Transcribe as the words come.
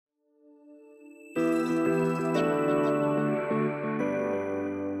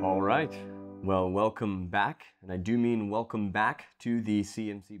right. Well, welcome back. And I do mean welcome back to the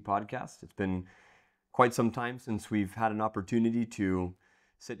CMC podcast. It's been quite some time since we've had an opportunity to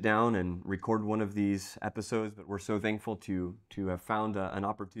sit down and record one of these episodes, but we're so thankful to have found an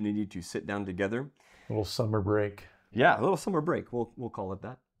opportunity to sit down together. A little summer break. Yeah, a little summer break. We'll call it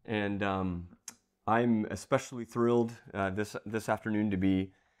that. And I'm especially thrilled this afternoon to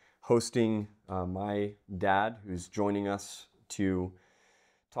be hosting my dad, who's joining us to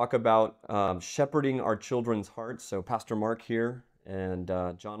talk about shepherding our children's hearts. So Pastor Mark here, and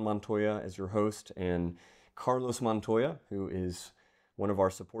John Montoya as your host, and Carlos Montoya, who is one of our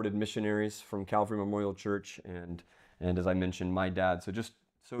supported missionaries from Calvary Memorial Church, and as I mentioned, my dad. So just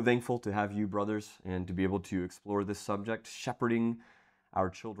so thankful to have you brothers and to be able to explore this subject, shepherding our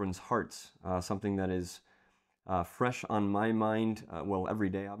children's hearts, something that is fresh on my mind, well, every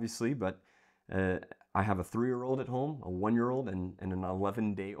day, obviously, but I have a 3-year-old at home, a 1-year-old, and an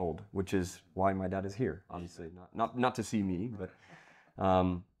 11-day-old, which is why my dad is here, obviously, not to see me, but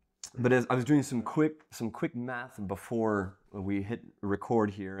as I was doing some quick math before we hit record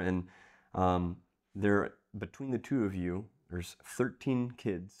here, and there, between the two of you, there's 13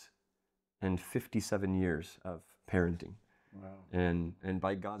 kids and 57 years of parenting. Wow. And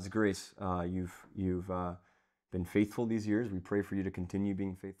by God's grace, you've been faithful these years. We pray for you to continue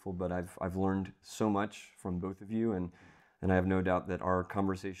being faithful, but I've learned so much from both of you, and I have no doubt that our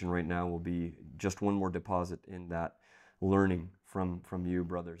conversation right now will be just one more deposit in that learning from you,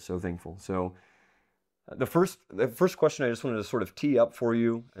 brothers. So thankful. So the first question I just wanted to sort of tee up for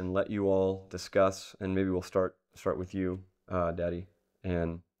you and let you all discuss, and maybe we'll start with you, Daddy,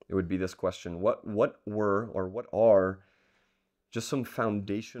 and it would be this question: what are just some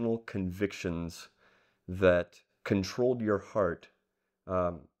foundational convictions that controlled your heart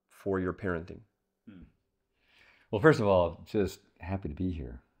for your parenting? Well, first of all, just happy to be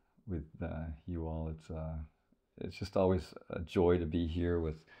here with you all. It's just always a joy to be here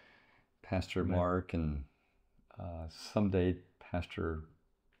with Pastor Mark and someday Pastor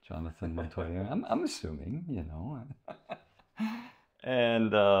Jonathan Montoya. I'm assuming, you know.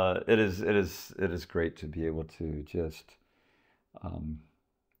 And it is great to be able to just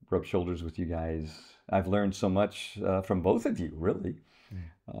rub shoulders with you guys. I've learned so much from both of you, really.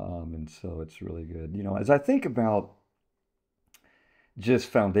 And so it's really good. You know, as I think about just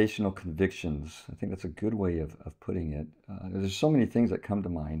foundational convictions, I think that's a good way of putting it. There's so many things that come to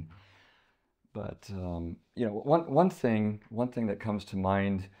mind. But, you know, one thing that comes to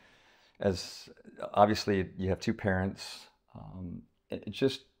mind, as obviously you have two parents,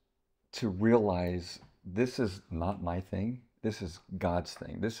 just to realize this is not my thing. This is God's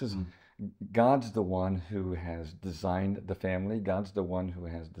thing. This is God's the one who has designed the family. God's the one who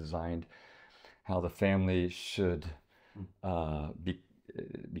has designed how the family should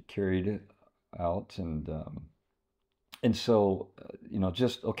be carried out, and so you know,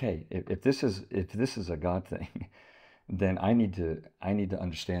 just okay. If this is a God thing, then I need to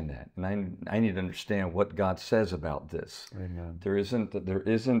understand that, and I need to understand what God says about this. Amen. There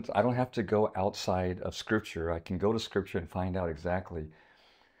isn't. I don't have to go outside of Scripture. I can go to Scripture and find out exactly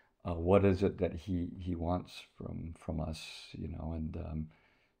what is it that He wants from us, you know. And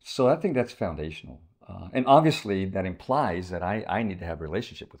so I think that's foundational. And obviously that implies that I need to have a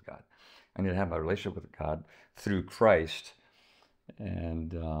relationship with God. I need to have a relationship with God through Christ,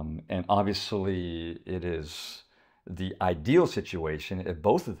 and obviously it is the ideal situation if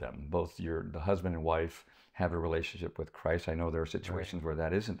both of them, the husband and wife, have a relationship with Christ. I know there are situations where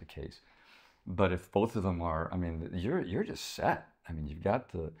that isn't the case, but if both of them are, I mean, you're just set. I mean, you've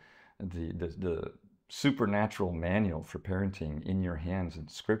got the supernatural manual for parenting in your hands in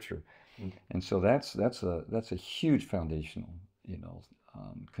Scripture, and so that's a huge foundational, you know,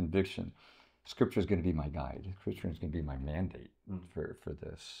 conviction. Scripture is going to be my guide. Scripture is going to be my mandate for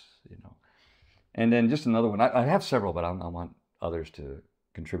this, you know. And then just another one. I have several, but I want others to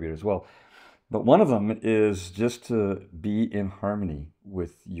contribute as well. But one of them is just to be in harmony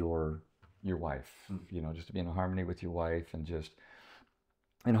with your wife. You know, just to be in harmony with your wife,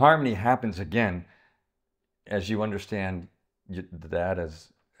 and harmony happens again as you understand the dad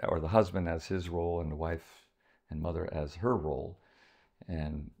or the husband as his role, and the wife and mother as her role,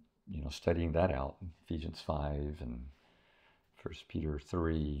 and you know, studying that out, Ephesians 5 and 1 Peter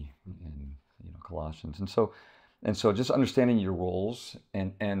 3 and you know, Colossians, and so just understanding your roles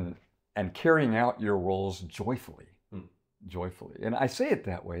and carrying out your roles joyfully. And I say it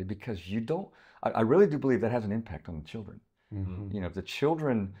that way because I really do believe that has an impact on the children. You know, if the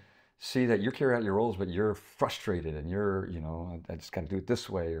children see that you carry out your roles, but you're frustrated and you're, you know, I just got to do it this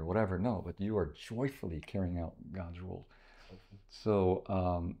way or whatever. No, but you are joyfully carrying out God's roles. So,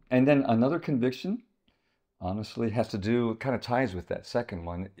 and then another conviction, honestly, has to do, kind of ties with that second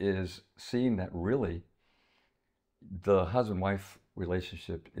one, is seeing that really the husband-wife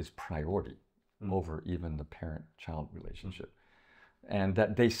relationship is priority over even the parent-child relationship. And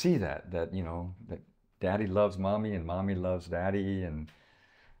that they see that, you know, that daddy loves mommy and mommy loves daddy, and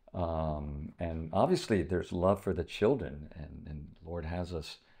obviously there's love for the children, and Lord has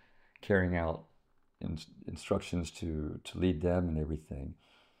us carrying out instructions to lead them and everything.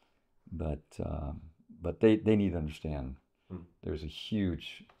 But they need to understand there's a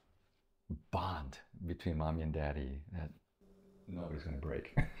huge bond between mommy and daddy that nobody's going to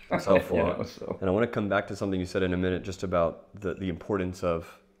break. It's helpful. You know, so. And I want to come back to something you said in a minute, just about the importance of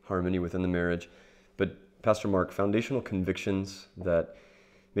harmony within the marriage. But Pastor Mark, foundational convictions that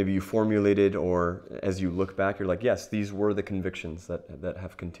maybe you formulated, or as you look back, you're like, yes, these were the convictions that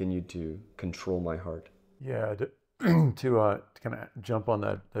have continued to control my heart. Yeah, to kind of jump on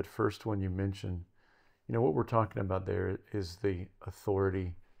that first one you mentioned, you know, what we're talking about there is the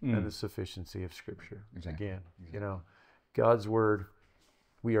authority and the sufficiency of Scripture. Exactly. Again, you know, God's Word,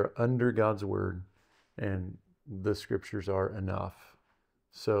 we are under God's Word, and the Scriptures are enough.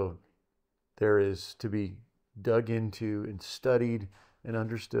 So there is to be dug into and studied and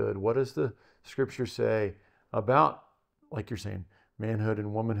understood. What does the Scripture say about, like you're saying, manhood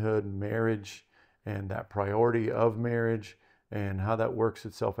and womanhood and marriage, and that priority of marriage, and how that works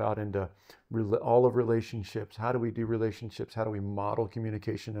itself out into all of relationships. How do we do relationships? How do we model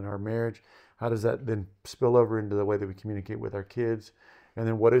communication in our marriage? How does that then spill over into the way that we communicate with our kids? And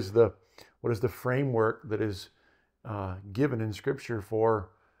then what is the framework that is given in Scripture for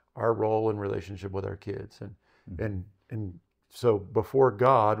our role in relationship with our kids? And so before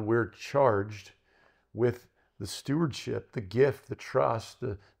God, we're charged with the stewardship, the gift, the trust,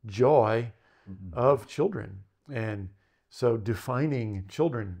 the joy of children. And so defining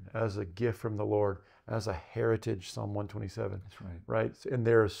children as a gift from the Lord, as a heritage, Psalm 127. That's right. Right? And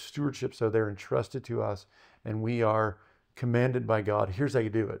they're a stewardship, so they're entrusted to us, and we are commanded by God. Here's how you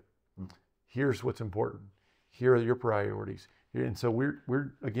do it. Here's what's important. Here are your priorities. And so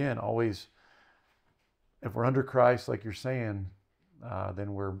we're again, always, if we're under Christ, like you're saying,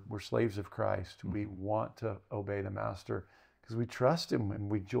 then we're slaves of Christ. We want to obey the Master because we trust Him, and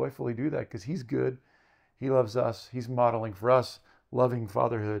we joyfully do that because He's good. He loves us. He's modeling for us loving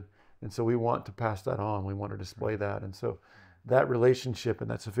fatherhood. And so we want to pass that on. We want to display that. And so that relationship and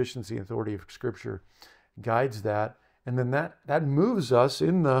that sufficiency and authority of Scripture guides that. And then that moves us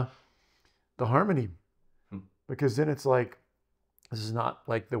in the harmony. Because then it's like, this is not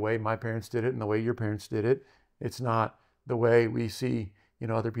like the way my parents did it and the way your parents did it. It's not the way we see, you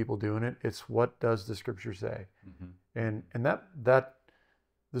know, other people doing it. It's what does the Scripture say? And that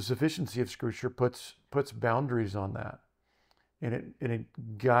the sufficiency of Scripture puts boundaries on that. And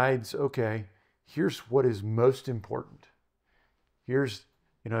it guides, okay, here's what is most important. Here's,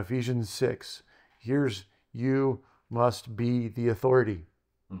 you know, Ephesians 6. Here's, you must be the authority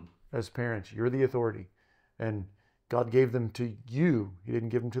as parents. You're the authority. And God gave them to you. He didn't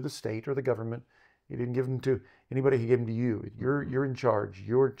give them to the state or the government. He didn't give them to anybody. He gave them to you. You're in charge.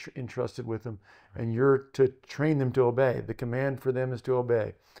 You're entrusted with them. And you're to train them to obey. The command for them is to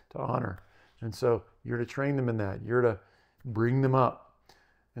obey, to honor. And so you're to train them in that. You're to bring them up.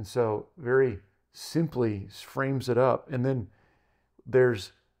 And so very simply frames it up. And then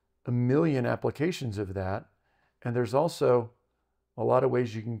there's a million applications of that. And there's also a lot of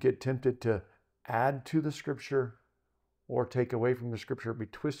ways you can get tempted to add to the Scripture or take away from the Scripture, be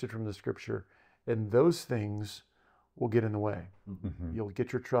twisted from the Scripture. And those things will get in the way. You'll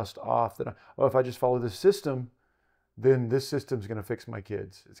get your trust off that, oh, if I just follow this system, then this system's going to fix my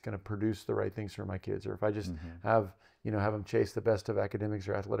kids. It's going to produce the right things for my kids. Or if I just have them chase the best of academics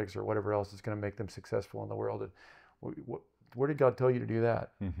or athletics or whatever else, it's going to make them successful in the world. And where did God tell you to do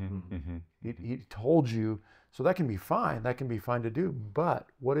that? He told you. So that can be fine. That can be fine to do. But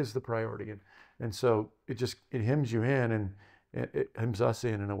what is the priority? And so it hems you in, and it hems us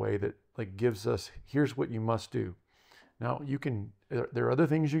in a way that like gives us, here's what you must do. Now there are other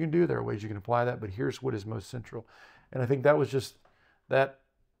things you can do. There are ways you can apply that, but here's what is most central. And I think that was just that.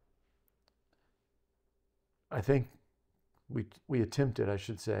 I think we attempted, I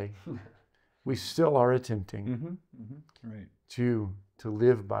should say. We still are attempting Right. to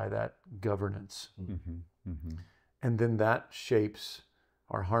live by that governance. And then that shapes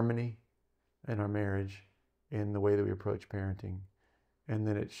our harmony and our marriage in the way that we approach parenting. And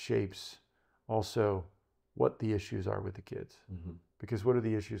then it shapes also what the issues are with the kids. Because what are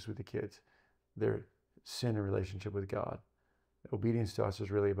the issues with the kids? They're sin in relationship with God. Obedience to us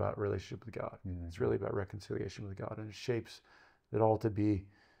is really about relationship with God. Yeah. It's really about reconciliation with God, and it shapes it all to be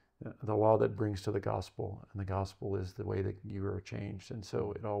the law that brings to the gospel, and the gospel is the way that you are changed. And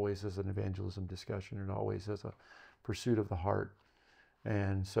so it always is an evangelism discussion. It always is a pursuit of the heart.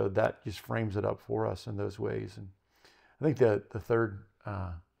 And so that just frames it up for us in those ways. And I think the third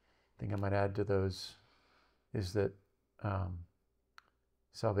thing I might add to those is that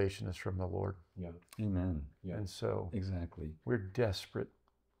salvation is from the Lord. Yeah. Amen. Yeah. And so Exactly. we're desperate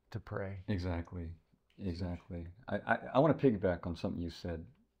to pray. Exactly. Exactly. I want to piggyback on something you said,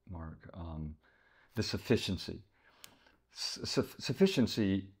 Mark. The sufficiency.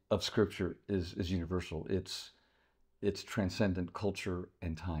 Sufficiency of Scripture is universal. It's transcendent culture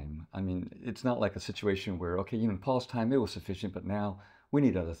and time. I mean, it's not like a situation where, okay, in Paul's time it was sufficient, but now we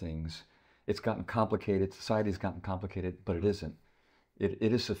need other things. It's gotten complicated. Society's gotten complicated, but it isn't.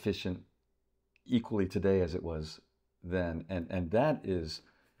 It is sufficient equally today as it was then, and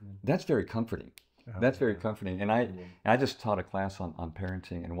that's very comforting. That's very comforting. And I just taught a class on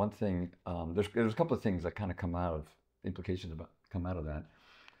parenting, and one thing, there's a couple of things that kind of come out of that.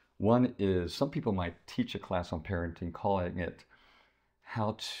 One is some people might teach a class on parenting, calling it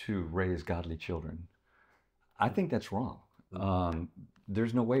how to raise godly children. I think that's wrong.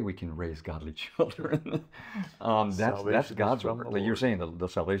 There's no way we can raise godly children. That's God's word. Like you're saying, the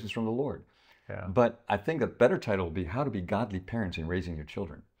salvation is from the Lord. Yeah. But I think a better title would be how to be godly parents in raising your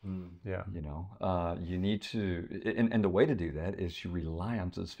children. Yeah. You know, you need to, and the way to do that is you rely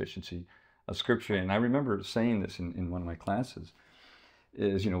on the sufficiency of Scripture. And I remember saying this in one of my classes,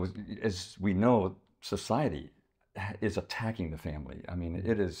 is, you know, as we know, society is attacking the family. I mean,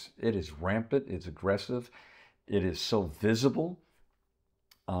 it is rampant, it's aggressive, it is so visible.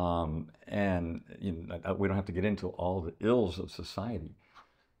 And you know, we don't have to get into all the ills of society.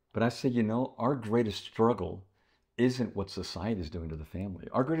 But I say, you know, our greatest struggle isn't what society is doing to the family.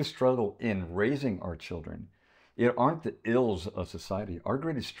 Our greatest struggle in raising our children, it aren't the ills of society. Our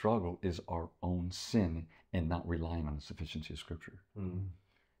greatest struggle is our own sin and not relying on the sufficiency of Scripture.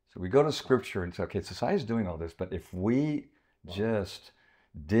 So we go to Scripture and say, okay, society's doing all this, but if we just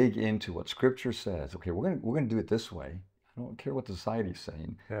dig into what Scripture says, okay, we're gonna do it this way. I don't care what the society's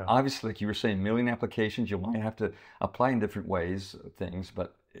saying. Yeah. Obviously, like you were saying, million applications, you might have to apply in different ways things,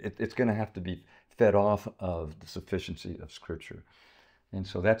 but it's going to have to be fed off of the sufficiency of Scripture. And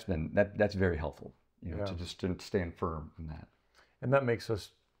so that's very helpful, you know, to stand firm in that. And that makes us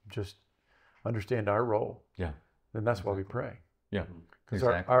just understand our role. Yeah. And that's why we pray. Yeah. Because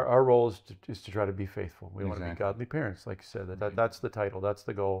Exactly. our role is to try to be faithful. We want to be Exactly. godly parents, like you said. That's the title. That's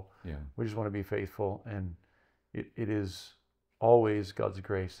the goal. Yeah. We just want to be faithful, and it is always God's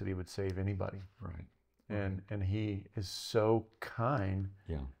grace that He would save anybody. Right. And He is so kind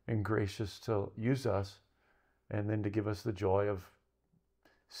Yeah. and gracious to use us, and then to give us the joy of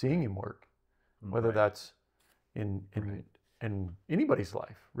seeing Him work, whether that's in anybody's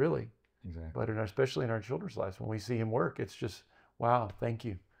life, really, Exactly. but especially in our children's lives. When we see Him work, it's just, wow, thank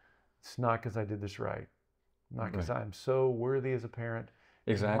you. It's not because I did this right, not because I'm so worthy as a parent.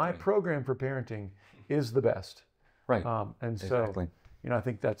 Exactly. My program for parenting is the best. Right. And so, Exactly. you know, I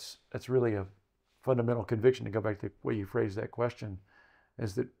think that's really a fundamental conviction, to go back to the way you phrased that question,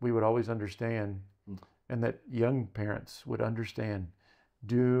 is that we would always understand, and that young parents would understand,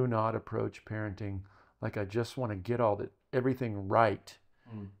 do not approach parenting like I just want to get everything right,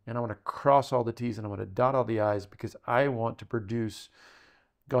 and I want to cross all the T's and I want to dot all the I's because I want to produce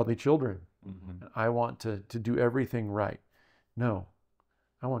godly children. I want to do everything right. No,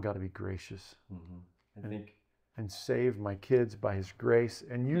 I want God to be gracious. I think, and save my kids by His grace,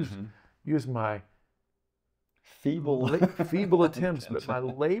 and use my feeble attempts, but my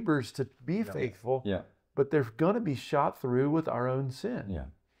labors to be faithful. Yeah. But they're going to be shot through with our own sin. Yeah.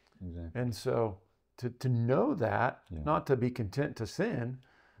 Exactly. And so to know that, not to be content to sin,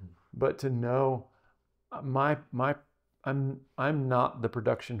 but to know I'm not the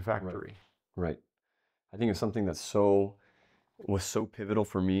production factory. right. I think it's something that was so pivotal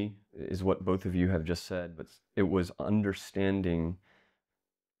for me is what both of you have just said, but it was understanding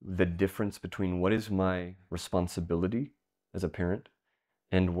the difference between what is my responsibility as a parent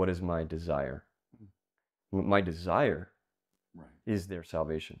and what is my desire. My desire is their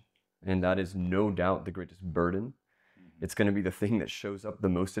salvation, and that is no doubt the greatest burden. It's going to be the thing that shows up the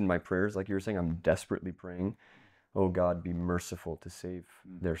most in my prayers. Like you were saying, I'm desperately praying, oh God, be merciful to save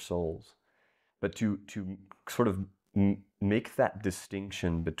their souls. But to sort of make that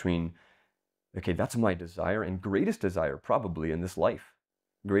distinction between, okay, that's my desire and greatest desire probably in this life,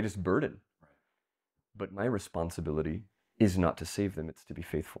 greatest burden. But my responsibility is not to save them, it's to be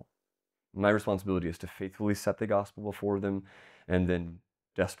faithful. My responsibility is to faithfully set the gospel before them and then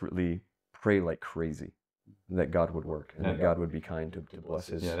desperately pray like crazy that God would work and that God would be kind to bless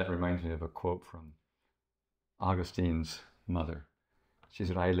his. Yeah, that reminds me of a quote from Augustine's mother. She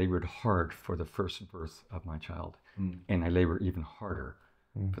said, I labored hard for the first birth of my child, and I labor even harder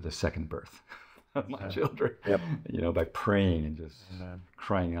for the second birth of my children. Yep. By praying and just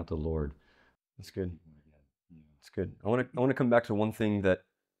crying out to the Lord. That's good. That's good. I want to come back to one thing that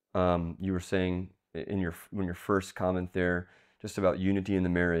you were saying in your first comment there, just about unity in the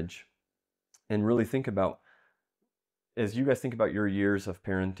marriage, and really think about, as you guys think about your years of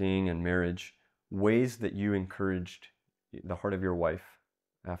parenting and marriage, ways that you encouraged the heart of your wife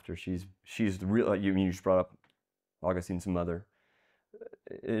after she's the real. You just brought up Augustine's mother.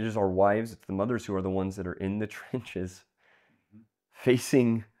 It is our wives, it's the mothers who are the ones that are in the trenches,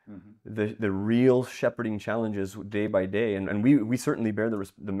 facing the real shepherding challenges day by day, and we certainly bear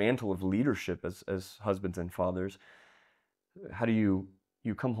the mantle of leadership as husbands and fathers. How do you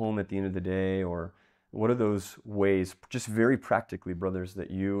come home at the end of the day, or what are those ways, just very practically, brothers,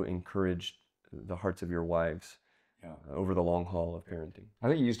 that you encouraged the hearts of your wives over the long haul of parenting? I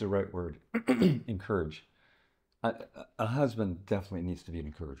think you used the right word, encourage. A husband definitely needs to be an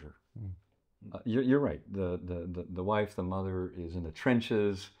encourager. You're right. The wife, the mother, is in the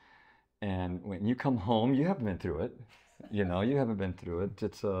trenches, and when you come home, you haven't been through it. You haven't been through it.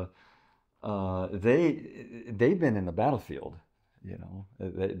 It's they've been in the battlefield.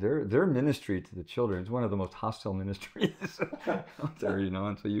 Their ministry to the children is one of the most hostile ministries out there.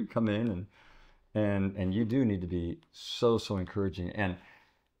 And so you come in and you do need to be so encouraging, and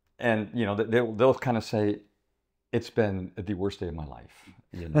they'll kind of say, it's been the worst day of my life,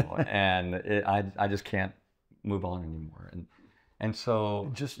 and I just can't move on anymore. And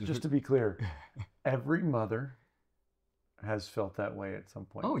so just to be clear, every mother has felt that way at some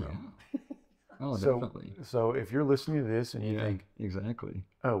point. Oh, though. yeah. Oh, definitely. So if you're listening to this and you think, exactly.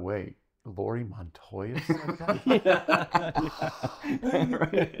 Oh, wait, Lori Montoya said that?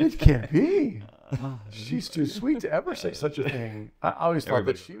 Right. It can't be. She's too sweet to ever say such a thing. I always thought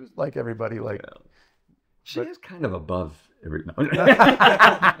that she was like everybody, like... Yeah. She is kind of above every now.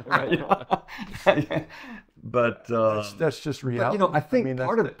 But that's just reality. But, I think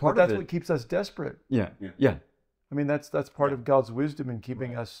part of that's it, what keeps us desperate. Yeah. I mean, that's part of God's wisdom in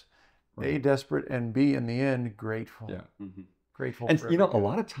keeping us A, desperate, and B, in the end, grateful. Yeah. Grateful. And for a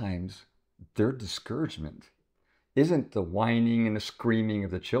lot of times their discouragement isn't the whining and the screaming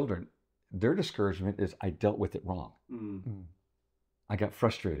of the children. Their discouragement is, I dealt with it wrong. I got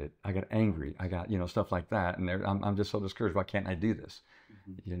frustrated. I got angry. I got, stuff like that. And I'm just so discouraged. Why can't I do this?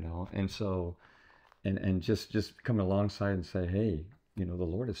 And so, and just come alongside and say, hey, the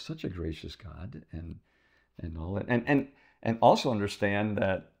Lord is such a gracious God, and all that. And also understand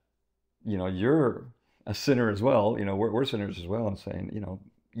that, you're a sinner as well. We're sinners as well, and saying,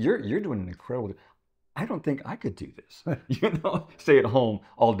 you're doing an incredible. I don't think I could do this. Stay at home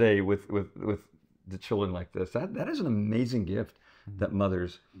all day with the children like this. That is an amazing gift that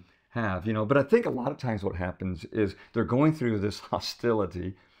mothers have, but I think a lot of times what happens is they're going through this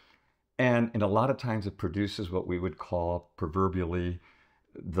hostility, and a lot of times it produces what we would call proverbially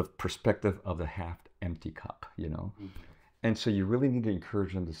the perspective of the half empty cup, and so you really need to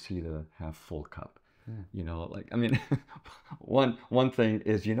encourage them to see the half full cup. One thing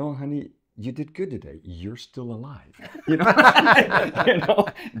is, honey, you did good today. You're still alive.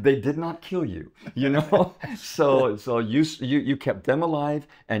 They did not kill you. So you kept them alive,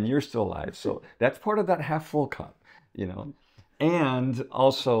 and you're still alive. So that's part of that half full cup. And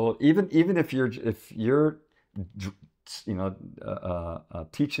also, even if you're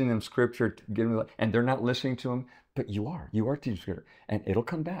teaching them scripture, and they're not listening to them, but you are teaching scripture, and it'll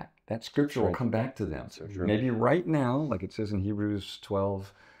come back. That scripture will come back to them. So maybe right now, like it says in Hebrews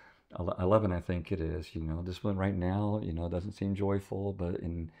 12:11, I think it is, this one right now, doesn't seem joyful, but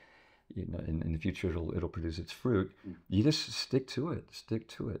in the future it'll produce its fruit. You just stick to it,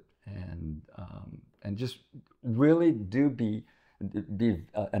 and just really do be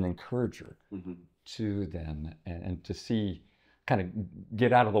an encourager to them, and to see, kind of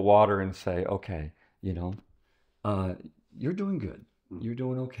get out of the water and say, okay, you're doing good, you're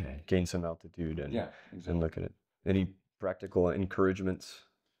doing okay. Gain some altitude and exactly. and look at it. Any practical encouragements,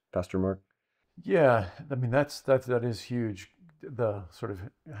 Pastor Mark? Yeah, I mean that is huge. The sort of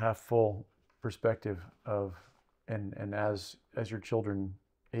half full perspective of, and as your children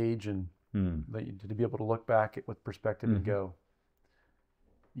age, and to be able to look back with perspective and go,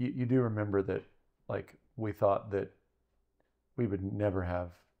 you do remember that, like, we thought that we would never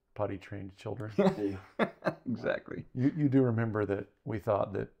have potty trained children. Exactly. You do remember that we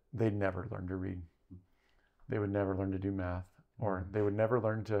thought that they'd never learn to read. They would never learn to do math, or they would never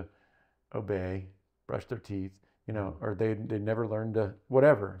learn to obey, brush their teeth, or they'd never learn to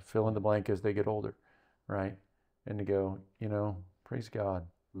whatever, fill in the blank as they get older, right? And to go, praise God.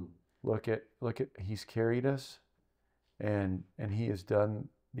 Look at He's carried us, and He has done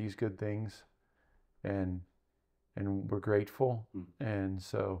these good things, and we're grateful. And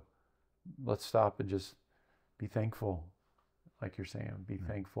so let's stop and just be thankful, like you're saying. Be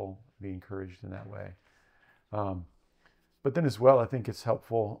thankful, be encouraged in that way. But then as well, I think it's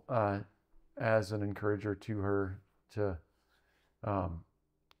helpful as an encourager to her to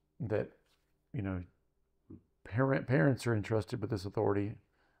that parents are entrusted with this authority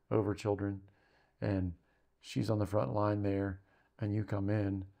over children, and she's on the front line there, and you come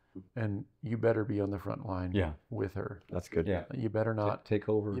in, and you better be on the front line with her. That's good. Yeah. You better not take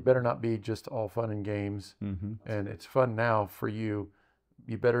over. You better not be just all fun and games, and it's fun now for you.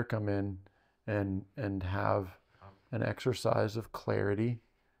 You better come in and have an exercise of clarity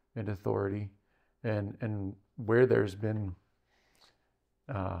and authority, and where there's been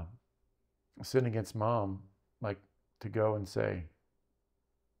sin against mom, like to go and say,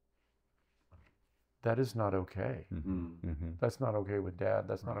 that is not okay. That's not okay with Dad.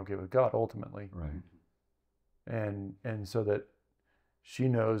 That's not okay with God, ultimately. Right. And so that she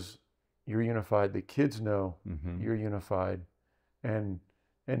knows you're unified. The kids know you're unified, and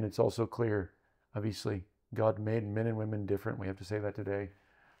it's also clear. Obviously, God made men and women different. We have to say that today.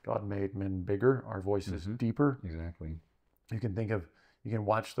 God made men bigger. Our voice is deeper. Exactly. You can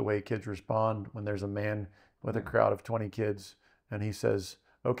watch the way kids respond when there's a man with a crowd of 20 kids, and he says,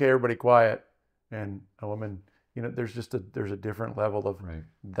 "Okay, everybody, quiet." And a woman, there's a different level of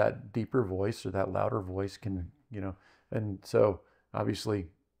that deeper voice, or that louder voice can, and so obviously,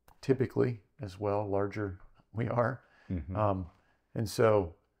 typically as well, larger we are. And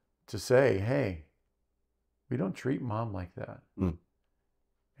so to say, hey, we don't treat mom like that.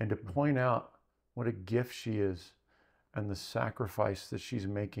 And to point out what a gift she is and the sacrifice that she's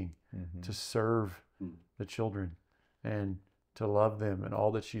making to serve the children and to love them and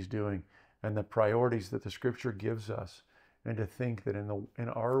all that she's doing, and the priorities that the scripture gives us, and to think that in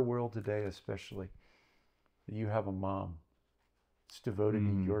our world today especially, that you have a mom that's devoted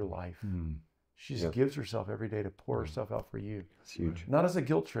to your life. She just gives herself every day to pour herself out for you. It's huge. Not as a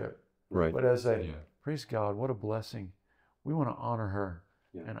guilt trip, Right. but as a, praise God, what a blessing. We want to honor her.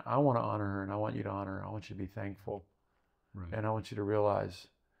 And I want to honor her, and I want you to honor her. I want you to be thankful. And I want you to realize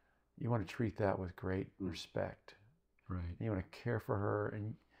you want to treat that with great respect. Right. And you want to care for her.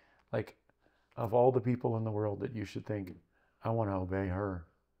 And like, of all the people in the world that you should think, I want to obey her.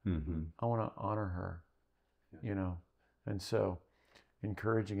 I want to honor her, And so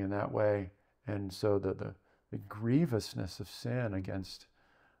encouraging in that way. And so the grievousness of sin against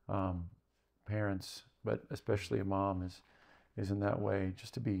parents, but especially a mom, is in that way,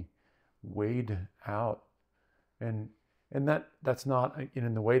 just to be weighed out. And that's not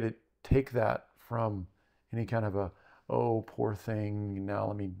in the way to take that from any kind of a, oh, poor thing, now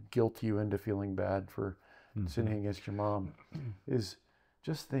let me guilt you into feeling bad for sinning against your mom, is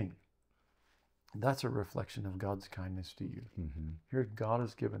just think, that's a reflection of God's kindness to you. Here, God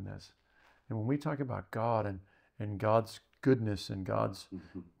has given this. And when we talk about God and God's goodness and God's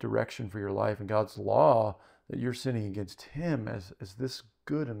direction for your life and God's law, that you're sinning against Him as this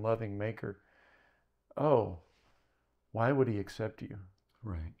good and loving maker, why would He accept you?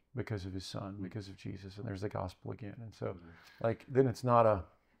 Right. Because of His Son, because of Jesus. And there's the gospel again. And so, then it's not a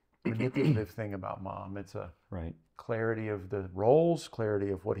manipulative thing about mom. It's a clarity of the roles, clarity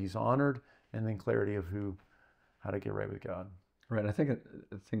of what He's honored, and then clarity of how to get right with God. Right. I think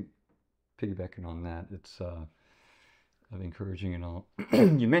piggybacking on that, it's of encouraging and all.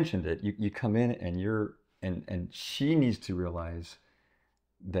 You mentioned it. You come in and she needs to realize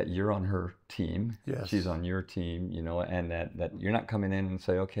that you're on her team. Yes. She's on your team, and that you're not coming in and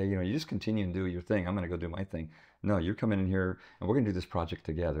say, okay, you just continue and do your thing. I'm going to go do my thing. No, you're coming in here and we're going to do this project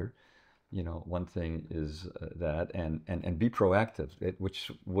together. One thing is that, and be proactive,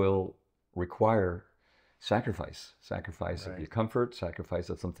 which will require sacrifice of your comfort, sacrifice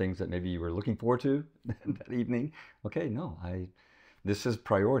of some things that maybe you were looking forward to that evening. Okay, no, this is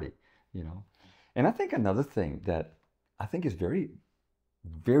priority, And I think another thing that I think is very,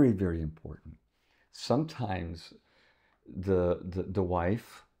 very, very important. Sometimes the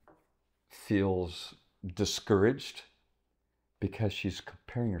wife feels discouraged because she's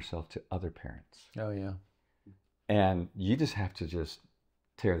comparing herself to other parents. Oh yeah. And you just have to just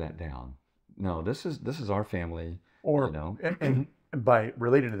tear that down. No, this is our family. Or and by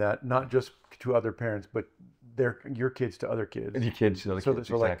related to that, not just to other parents, but your kids to other kids. And your kids, the other So, kids,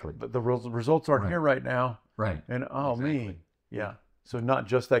 so like exactly. the results aren't Right. here right now, Right. and me, Exactly. yeah. So not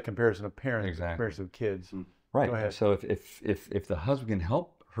just that comparison of parents, but Exactly. comparison of kids. Right. Go ahead. So if the husband can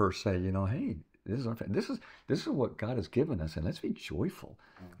help her say, you know, hey, this is what God has given us, and let's be joyful,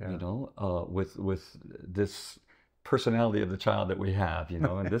 Yeah. you know, with this personality of the child that we have, you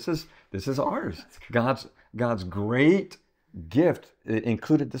know, and this is ours. God's great gift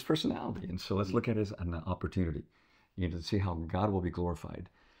included this personality, and so let's look at it as an opportunity, you know, to see how God will be glorified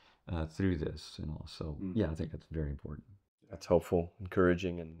through this, and also, yeah, I think that's very important. That's helpful,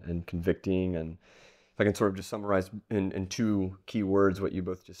 encouraging, and convicting. And if I can sort of just summarize in two key words what you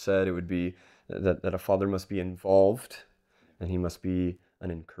both just said, it would be that a father must be involved and he must be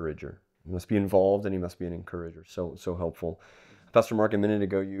an encourager. He must be involved and he must be an encourager. So helpful. Pastor Mark, a minute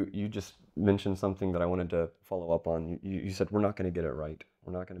ago, you just mentioned something that I wanted to follow up on. You said we're not going to get it right.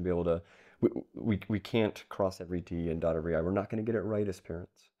 We're not going to be able to, we can't cross every T and dot every I. We're not going to get it right as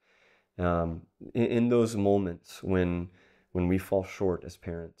parents. In those moments when we fall short as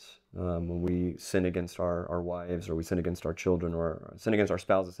parents, when we sin against our wives, or we sin against our children, or sin against our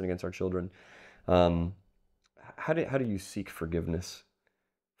spouses, sin against our children, how do you seek forgiveness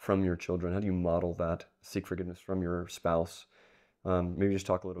from your children? How do you model that? Seek forgiveness from your spouse? Maybe just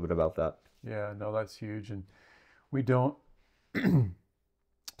talk a little bit about that. Yeah, no, that's huge. And we don't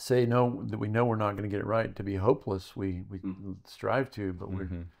say no, that we know we're not going to get it right to be hopeless. We strive to, but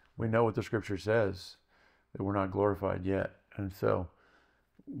we know what the scripture says, that we're not glorified yet. And so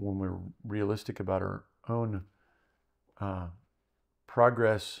when we're realistic about our own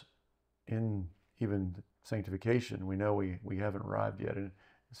progress in even sanctification, we know we haven't arrived yet. And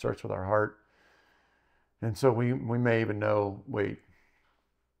it starts with our heart. And so we may even know, wait,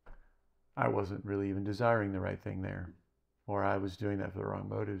 I wasn't really even desiring the right thing there, or I was doing that for the wrong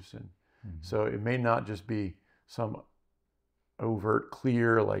motives. And so it may not just be some overt,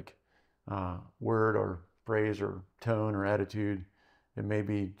 clear, like word or phrase or tone or attitude. It may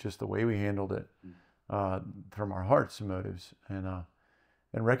be just the way we handled it from our hearts and motives, and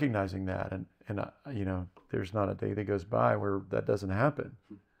recognizing that, and you know, there's not a day that goes by where that doesn't happen.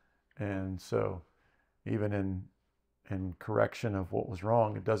 And so even in correction of what was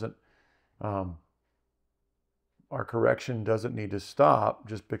wrong, it doesn't, our correction doesn't need to stop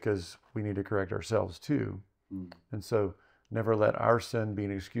just because we need to correct ourselves too. And so never let our sin be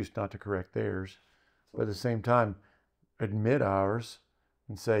an excuse not to correct theirs, but at the same time admit ours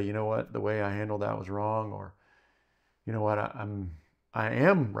and say, you know what, the way I handled that was wrong, or you know what, I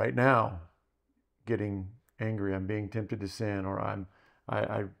am right now getting angry, I'm being tempted to sin, or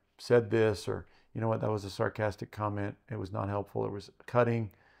I said this, or you know what, that was a sarcastic comment, it was not helpful, it was cutting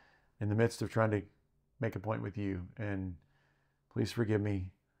in the midst of trying to make a point with you, and please forgive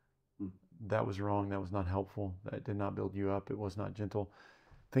me, that was wrong, that was not helpful, that did not build you up, it was not gentle.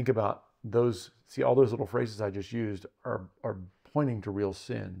 Think about those, see, all those little phrases I just used are pointing to real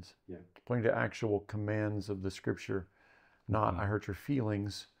sins, pointing to actual commands of the scripture, not I hurt your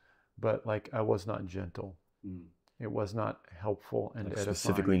feelings, but like I was not gentle. It was not helpful and edifying.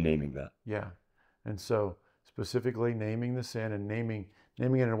 Specifically naming that. Yeah. And so specifically naming the sin and naming it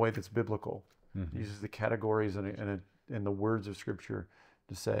in a way that's biblical. Uses the categories and the words of scripture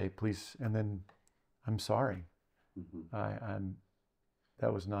to say, please, and then I'm sorry. I'm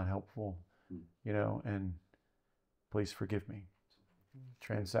that was not helpful, you know, and please forgive me.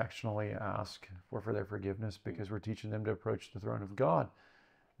 Transactionally ask for their forgiveness, because we're teaching them to approach the throne of God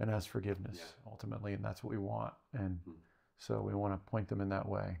and ask forgiveness ultimately, and that's what we want. And so we want to point them in that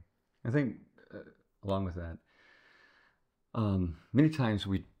way. I think along with that, many times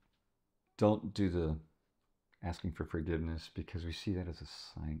we don't do the asking for forgiveness because we see that as a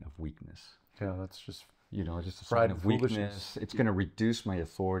sign of weakness. Yeah, that's just, you know, just a sign of weakness. It's going to reduce my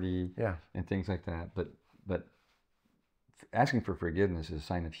authority, and things like that. But asking for forgiveness is a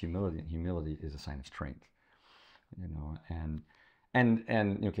sign of humility, and humility is a sign of strength. You know, and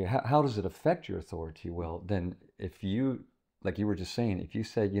okay, how does it affect your authority? Well, then if you, like you were just saying, if you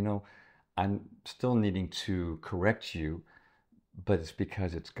say, you know, I'm still needing to correct you, but it's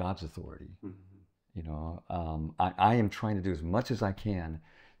because it's God's authority. You know, I am trying to do as much as I can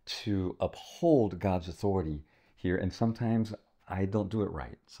to uphold God's authority here, and sometimes I don't do it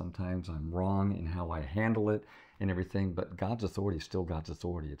right. Sometimes I'm wrong in how I handle it and everything, but God's authority is still God's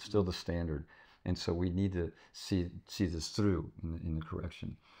authority. It's still the standard. And so we need to see this through in the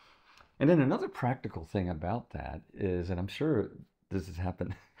correction. And then another practical thing about that is, and I'm sure this has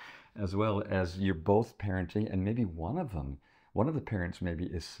happened as well, as you're both parenting, and maybe one of the parents maybe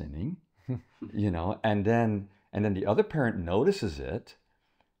is sinning, you know, and then the other parent notices it,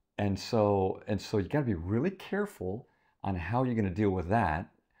 so you got to be really careful on how you're going to deal with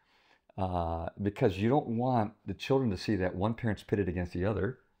that, because you don't want the children to see that one parent's pitted against the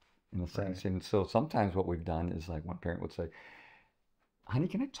other, in a sense. And so sometimes what we've done is, like, one parent would say, "Honey,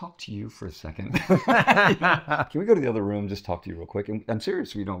 can I talk to you for a second? Can we go to the other room, just talk to you real quick?" And I'm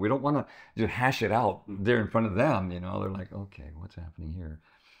serious, we don't want to just hash it out there in front of them. They're like, "Okay, what's happening here?"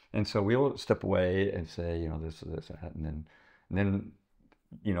 And so we'll step away and say, this, that, and then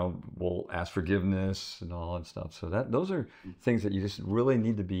we'll ask forgiveness and all that stuff. So those are things that you just really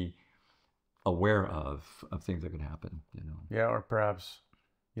need to be aware of things that could happen. Yeah, or perhaps,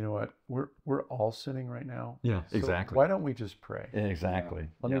 you know what, we're all sinning right now. Yeah, So exactly. why don't we just pray? Exactly.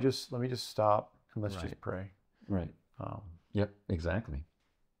 Let me just stop and let's just pray. Right. Yep. Exactly.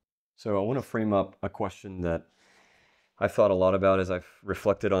 So I want to frame up a question that I've thought a lot about as I've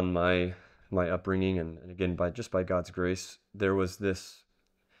reflected on my upbringing, and again, by God's grace, there was this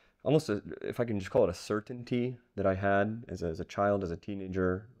almost, if I can just call it, a certainty that I had as a child, as a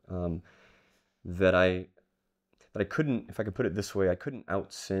teenager, that I couldn't, if I could put it this way, I couldn't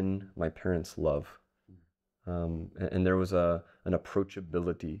out-sin my parents' love. And there was an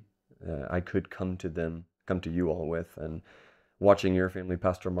approachability I could come to you all with. And watching your family,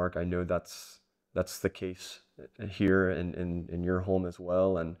 Pastor Mark, I know that's the case here in your home as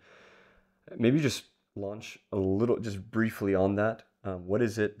well. And maybe just launch a little, just briefly on that. What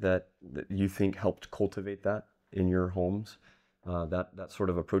is it that you think helped cultivate that in your homes? That sort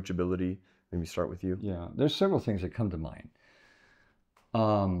of approachability. Maybe start with you. Yeah, there's several things that come to mind.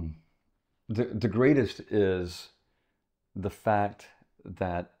 The greatest is the fact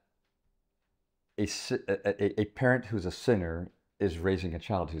that a parent who's a sinner is raising a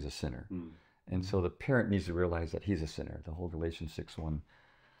child who's a sinner. And so the parent needs to realize that he's a sinner. The whole Galatians 6:1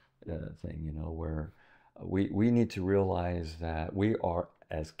 thing, where we need to realize that we are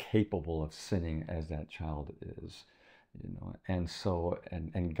as capable of sinning as that child is. And so,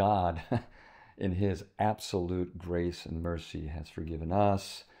 and God, in his absolute grace and mercy, has forgiven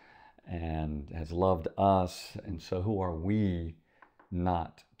us and has loved us. And so who are we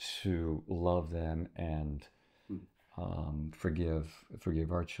not to love them and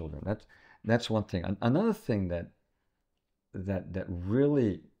forgive our children? That's one thing. Another thing that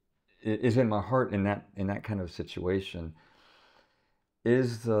really is in my heart in that kind of situation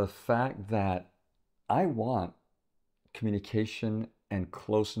is the fact that I want communication and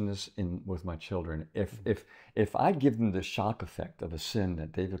closeness with my children. If I give them the shock effect of a sin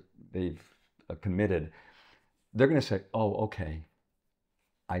that they've committed, they're going to say, "Oh, okay,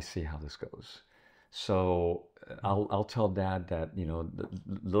 I see how this goes." So I'll tell Dad that the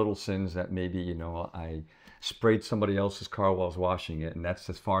little sins that maybe I sprayed somebody else's car while I was washing it, and that's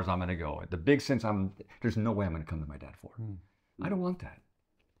as far as I'm going to go. The big sins, there's no way I'm going to come to my dad for. I don't want that.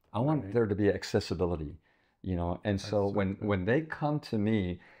 I want there to be accessibility. And so when they come to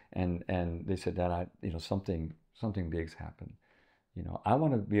me and they say, "Dad, something big's happened," I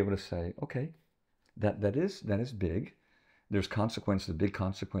want to be able to say, "Okay, that is big. There's consequences, big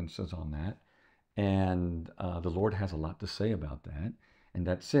consequences on that, and the Lord has a lot to say about that. And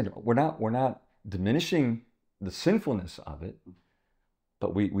that's sin. We're not diminishing the sinfulness of it,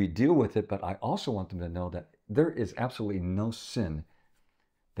 but we deal with it. But I also want them to know that there is absolutely no sin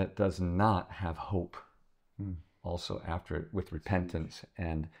that does not have hope." Also after it, with repentance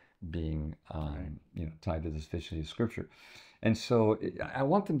and being tied to the sufficiency of Scripture. And so I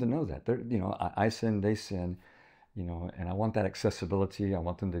want them to know that I sin, they sin, and I want that accessibility. I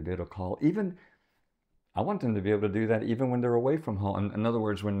want them to be able to call. I want them to be able to do that even when they're away from home. In other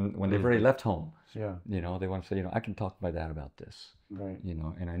words, when they've already left home. Yeah. They want to say, I can talk to my dad about this. Right.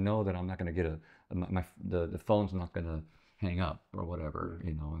 And I know that I'm not going to get the phone's not going to hang up or whatever,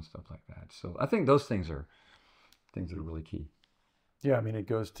 and stuff like that. So I think those things are really key. Yeah, I mean, it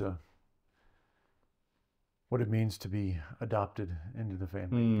goes to what it means to be adopted into the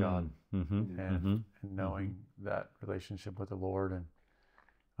family of God, and knowing that relationship with the Lord,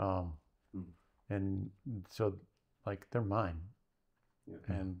 and so, like, they're mine,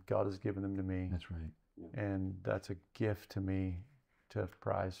 and God has given them to me. That's right. And that's a gift to me to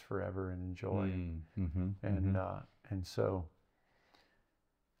prize forever and enjoy. And so,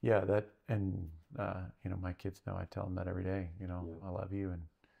 yeah, that, and my kids know I tell them that every day. I love you,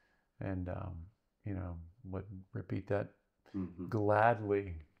 and would repeat that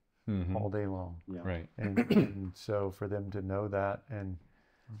gladly all day long. Yeah. Right. And so for them to know that, and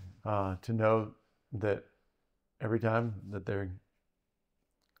to know that every time that they're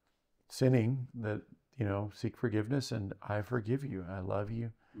sinning, that seek forgiveness, and I forgive you, I love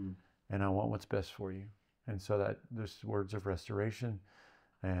you, and I want what's best for you. And so that there's words of restoration,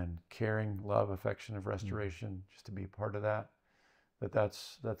 and caring, love, affection, of restoration, just to be part of that.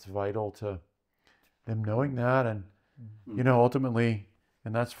 That's vital to them knowing that, and ultimately,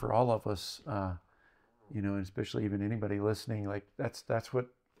 and that's for all of us, and especially even anybody listening. Like that's what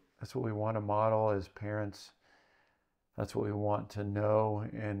we want to model as parents. That's what we want to know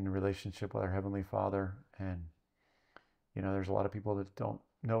in relationship with our Heavenly Father. And there's a lot of people that don't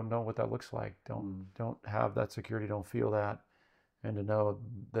know what that looks like. Don't have that security. Don't feel that. And to know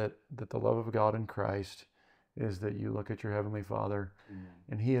that the love of God in Christ is that you look at your Heavenly Father,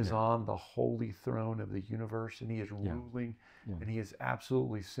 and He is on the holy throne of the universe, and He is ruling, and He is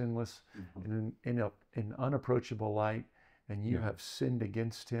absolutely sinless and in unapproachable light, and you have sinned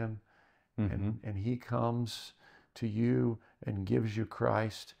against Him, and He comes to you and gives you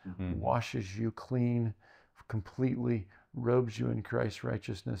Christ, washes you clean completely, robes you in Christ's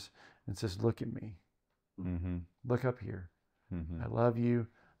righteousness, and says, look at me. Look up here. I love you.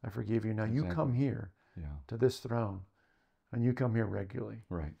 I forgive you. Now you come here to this throne, and you come here regularly.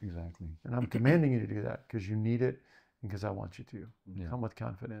 Right, exactly. And I'm commanding you to do that because you need it and because I want you to. Come with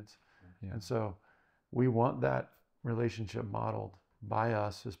confidence. And so we want that relationship modeled by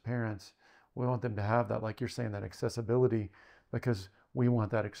us as parents. We want them to have that, like you're saying, that accessibility, because we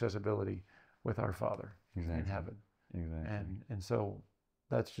want that accessibility with our Father in heaven. Exactly. And so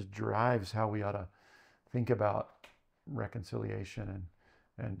that just drives how we ought to think about reconciliation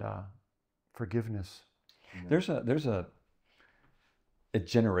and forgiveness. There's a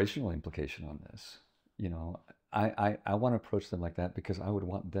generational implication on this. I want to approach them like that because I would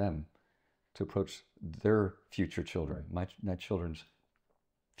want them to approach their future children, my children's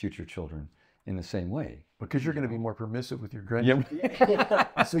future children, in the same way. Because you're going to be more permissive with your grandchildren.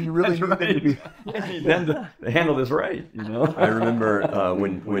 So you really need them to be. I need them to handle this right, I remember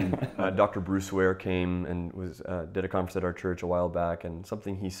when Dr. Bruce Ware came and did a conference at our church a while back, and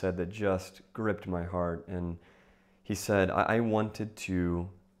something he said that just gripped my heart. And he said, I wanted to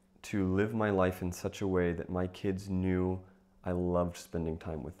live my life in such a way that my kids knew I loved spending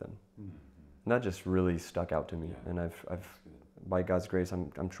time with them. And that just really stuck out to me. And I've by God's grace,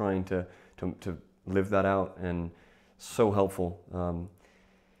 I'm trying to live that out, and so helpful.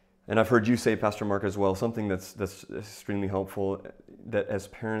 And I've heard you say, Pastor Mark, as well, something that's extremely helpful, that as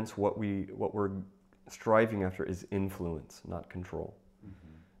parents, what we're striving after is influence, not control.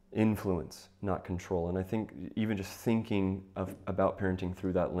 Influence, not control. And I think even just thinking about parenting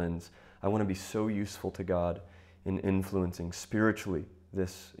through that lens, I want to be so useful to God in influencing spiritually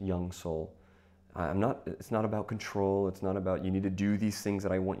this young soul. It's not about control. It's not about you need to do these things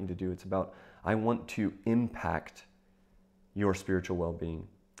that I want you to do. It's about I want to impact your spiritual well-being.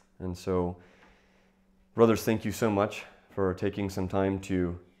 And so, brothers, thank you so much for taking some time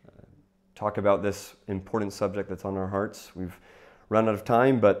to talk about this important subject that's on our hearts. We've run out of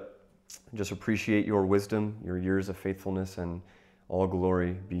time, but just appreciate your wisdom, your years of faithfulness, and all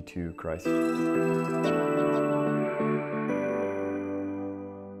glory be to Christ.